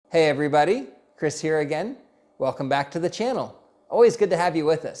Hey everybody, Chris here again. Welcome back to the channel. Always good to have you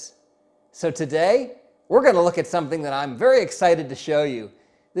with us. So today, we're going to look at something that I'm very excited to show you.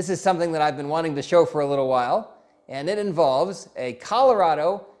 This is something that I've been wanting to show for a little while, and it involves a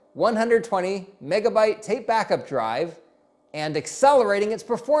Colorado 120 megabyte tape backup drive and accelerating its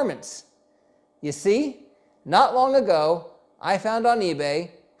performance. You see, not long ago, I found on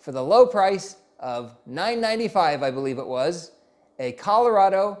eBay for the low price of $9.95, I believe it was, a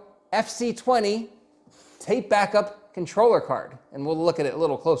Colorado FC20 tape backup controller card. And we'll look at it a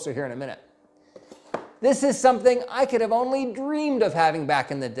little closer here in a minute. This is something I could have only dreamed of having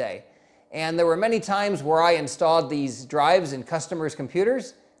back in the day. And there were many times where I installed these drives in customers'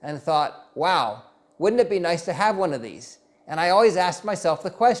 computers and thought, wow, wouldn't it be nice to have one of these? And I always asked myself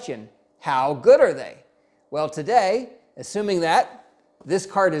the question, how good are they? Well, today, assuming that this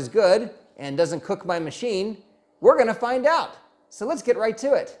card is good and doesn't cook my machine, we're going to find out. So let's get right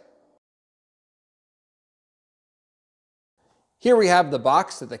to it. Here we have the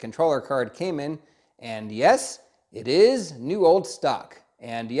box that the controller card came in, and yes, it is new old stock.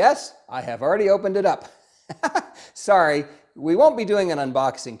 And yes, I have already opened it up. Sorry, we won't be doing an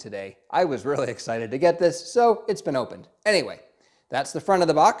unboxing today. I was really excited to get this, so it's been opened. Anyway, that's the front of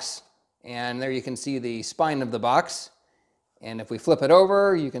the box, and there you can see the spine of the box. And if we flip it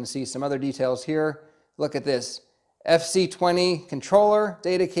over, you can see some other details here. Look at this. FC20 controller,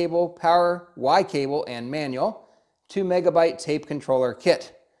 data cable, power, Y cable, and manual. 2 megabyte tape controller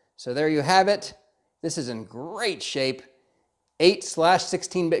kit. So there you have it. This is in great shape.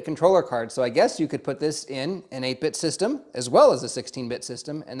 8/16-bit controller card. So I guess you could put this in an 8-bit system as well as a 16-bit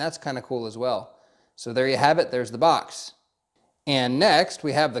system, and that's kind of cool as well. So there you have it. There's the box. And next,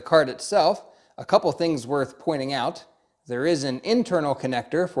 we have the card itself. A couple things worth pointing out. There is an internal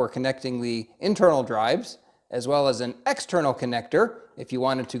connector for connecting the internal drives, as well as an external connector if you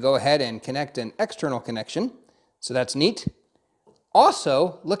wanted to go ahead and connect an external connection. So that's neat.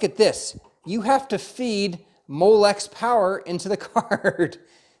 Also, look at this. You have to feed Molex power into the card.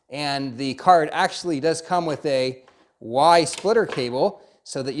 And the card actually does come with a Y splitter cable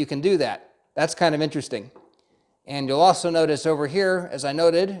so that you can do that. That's kind of interesting. And you'll also notice over here, as I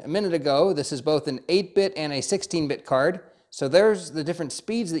noted a minute ago, this is both an 8-bit and a 16-bit card. So there's the different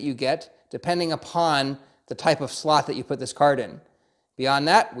speeds that you get depending upon the type of slot that you put this card in. Beyond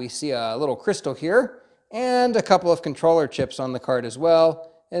that, we see a little crystal here and a couple of controller chips on the card as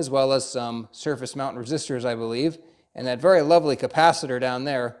well as some surface mount resistors, I believe, and that very lovely capacitor down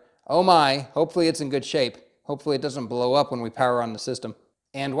there. Oh my, hopefully it's in good shape. Hopefully it doesn't blow up when we power on the system.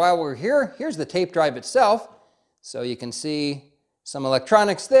 And while we're here, here's the tape drive itself. So you can see some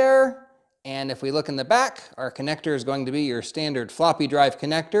electronics there. And if we look in the back, our connector is going to be your standard floppy drive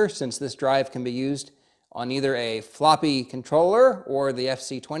connector, since this drive can be used on either a floppy controller or the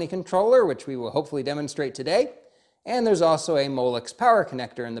FC20 controller, which we will hopefully demonstrate today. And there's also a Molex power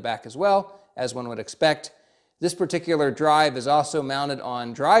connector in the back as well, as one would expect. This particular drive is also mounted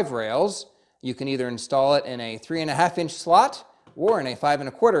on drive rails. You can either install it in a 3.5-inch slot or in a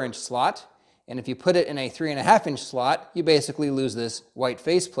 5.25-inch slot. And if you put it in a 3.5-inch slot, you basically lose this white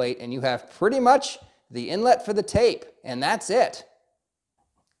faceplate and you have pretty much the inlet for the tape, and that's it.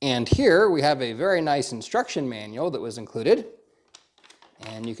 And here we have a very nice instruction manual that was included.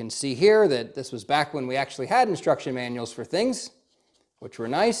 And you can see here that this was back when we actually had instruction manuals for things, which were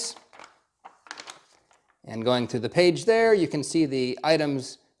nice. And going through the page there, you can see the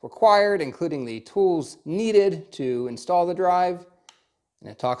items required, including the tools needed to install the drive. And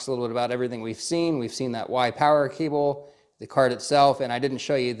it talks a little bit about everything we've seen. We've seen that Y power cable, the card itself, and I didn't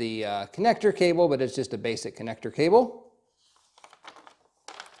show you the connector cable, but it's just a basic connector cable.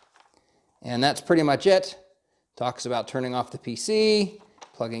 And that's pretty much it. Talks about turning off the PC,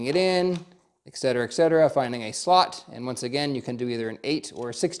 plugging it in, etc., finding a slot. And once again, you can do either an 8 or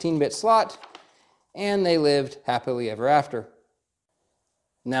a 16-bit slot. And they lived happily ever after.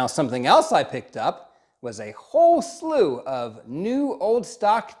 Now, something else I picked up was a whole slew of new old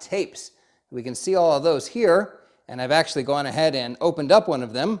stock tapes. We can see all of those here. And I've actually gone ahead and opened up one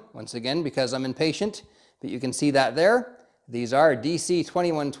of them, once again, because I'm impatient. But you can see that there. These are DC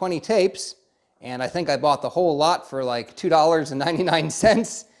 2120 tapes, and I think I bought the whole lot for like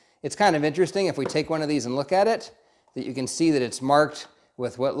 $2.99. It's kind of interesting if we take one of these and look at it, that you can see that it's marked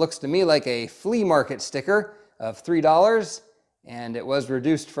with what looks to me like a flea market sticker of $3, and it was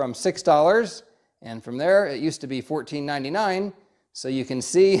reduced from $6, and from there it used to be $14.99. So you can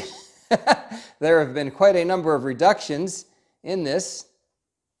see there have been quite a number of reductions in this,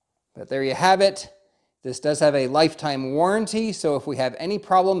 but there you have it. This does have a lifetime warranty, so if we have any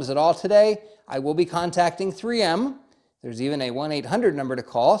problems at all today, I will be contacting 3M There's even a 1-800 number to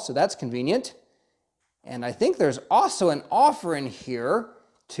call, so that's convenient. And I think there's also an offer in here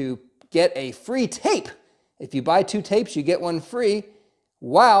to get a free tape. If you buy 2 tapes, you get 1 free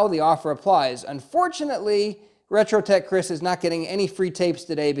while the offer applies. Unfortunately, RetroTech Chris is not getting any free tapes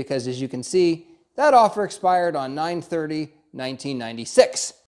today because, as you can see, that offer expired on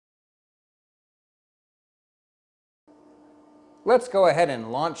 9/30/1996. Let's go ahead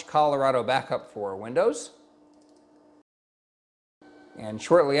and launch Colorado Backup for Windows. And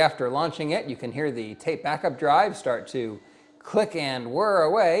shortly after launching it, you can hear the tape backup drive start to click and whir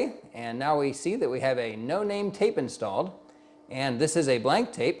away. And now we see that we have a no-name tape installed. And this is a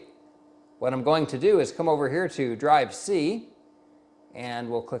blank tape. What I'm going to do is come over here to drive C, and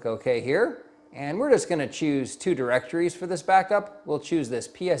we'll click OK here. And we're just going to choose 2 directories for this backup. We'll choose this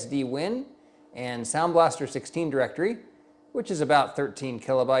PSD Win and Sound Blaster 16 directory, which is about 13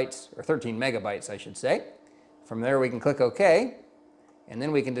 kilobytes, or 13 megabytes, I should say. From there, we can click OK, and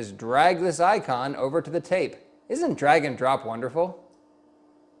then we can just drag this icon over to the tape. Isn't drag and drop wonderful?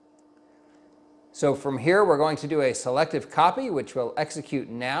 So from here, we're going to do a selective copy, which will execute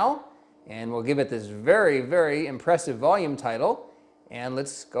now, and we'll give it this very, very impressive volume title. And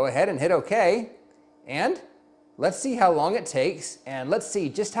let's go ahead and hit OK, and let's see how long it takes, and let's see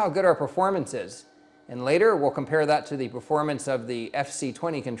just how good our performance is. And later, we'll compare that to the performance of the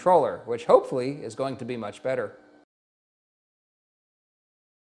FC20 controller, which hopefully is going to be much better.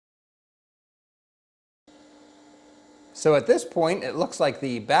 So at this point, it looks like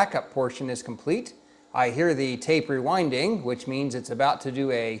the backup portion is complete. I hear the tape rewinding, which means it's about to do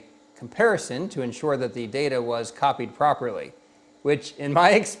a comparison to ensure that the data was copied properly, which in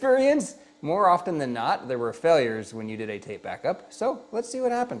my experience, more often than not, there were failures when you did a tape backup. So let's see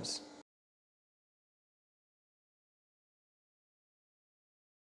what happens.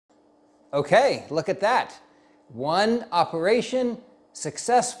 Okay, look at that. 1 operation,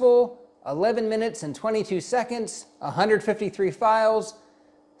 successful, 11 minutes and 22 seconds, 153 files,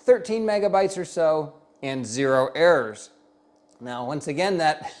 13 megabytes or so, and 0 errors. Now, once again,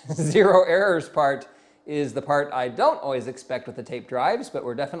 that 0 errors part is the part I don't always expect with the tape drives, but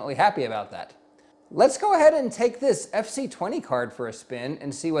we're definitely happy about that. Let's go ahead and take this FC20 card for a spin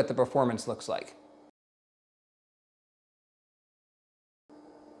and see what the performance looks like.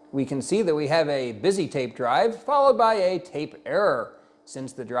 We can see that we have a busy tape drive followed by a tape error.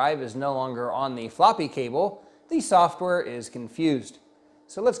 Since the drive is no longer on the floppy cable, the software is confused.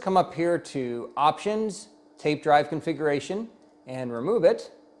 So let's come up here to Options, Tape Drive Configuration, and remove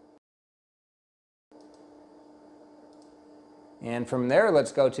it. And from there,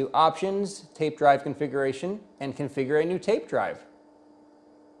 let's go to Options, Tape Drive Configuration, and configure a new tape drive.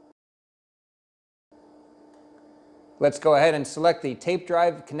 Let's go ahead and select the tape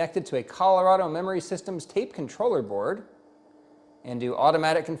drive connected to a Colorado Memory Systems tape controller board and do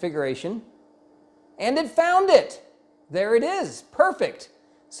automatic configuration. And it found it! There it is, perfect.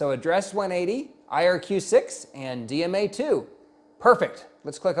 So address 180, IRQ6, and DMA2. Perfect,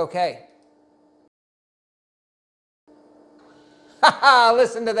 let's click OK. Haha,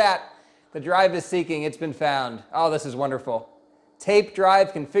 listen to that. The drive is seeking, it's been found. Oh, this is wonderful. Tape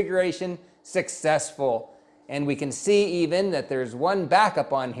drive configuration successful. And we can see even that there's 1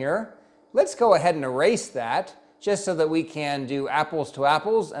 backup on here. Let's go ahead and erase that, just so that we can do apples to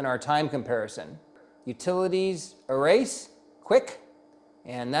apples and our time comparison. Utilities, erase, quick,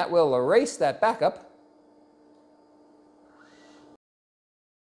 and that will erase that backup.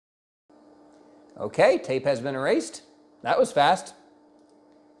 Okay, tape has been erased. That was fast.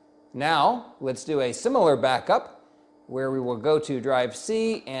 Now, let's do a similar backup where we will go to drive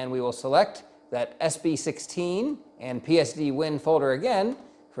C and we will select that SB16 and PSD Win folder again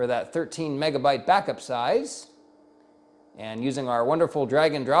for that 13 megabyte backup size. And using our wonderful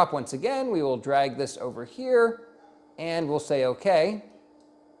drag and drop once again, we will drag this over here and we'll say OK.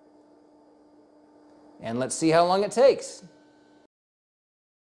 And let's see how long it takes.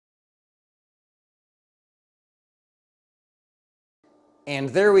 And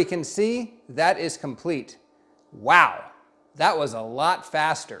there we can see that is complete. Wow, that was a lot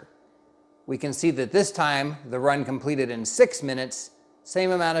faster. We can see that this time the run completed in 6 minutes,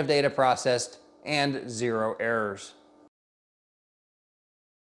 same amount of data processed, and 0 errors.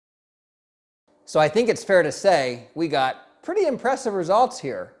 So I think it's fair to say we got pretty impressive results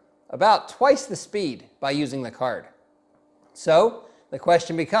here, about twice the speed by using the card. So the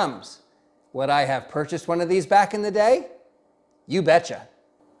question becomes, would I have purchased one of these back in the day? You betcha.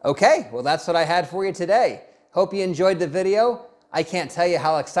 Okay, well that's what I had for you today. Hope you enjoyed the video. I can't tell you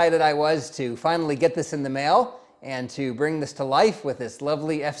how excited I was to finally get this in the mail and to bring this to life with this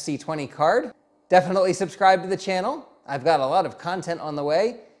lovely FC20 card. Definitely subscribe to the channel, I've got a lot of content on the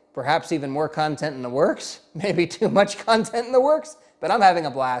way, perhaps even more content in the works, maybe too much content in the works, but I'm having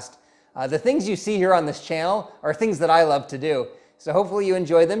a blast. The things you see here on this channel are things that I love to do, so hopefully you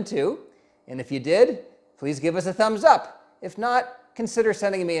enjoy them too. And if you did, please give us a thumbs up. If not, consider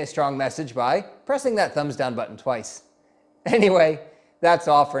sending me a strong message by pressing that thumbs down button twice. Anyway, that's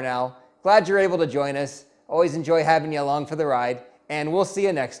all for now. Glad you're able to join us. Always enjoy having you along for the ride, and we'll see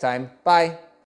you next time. Bye.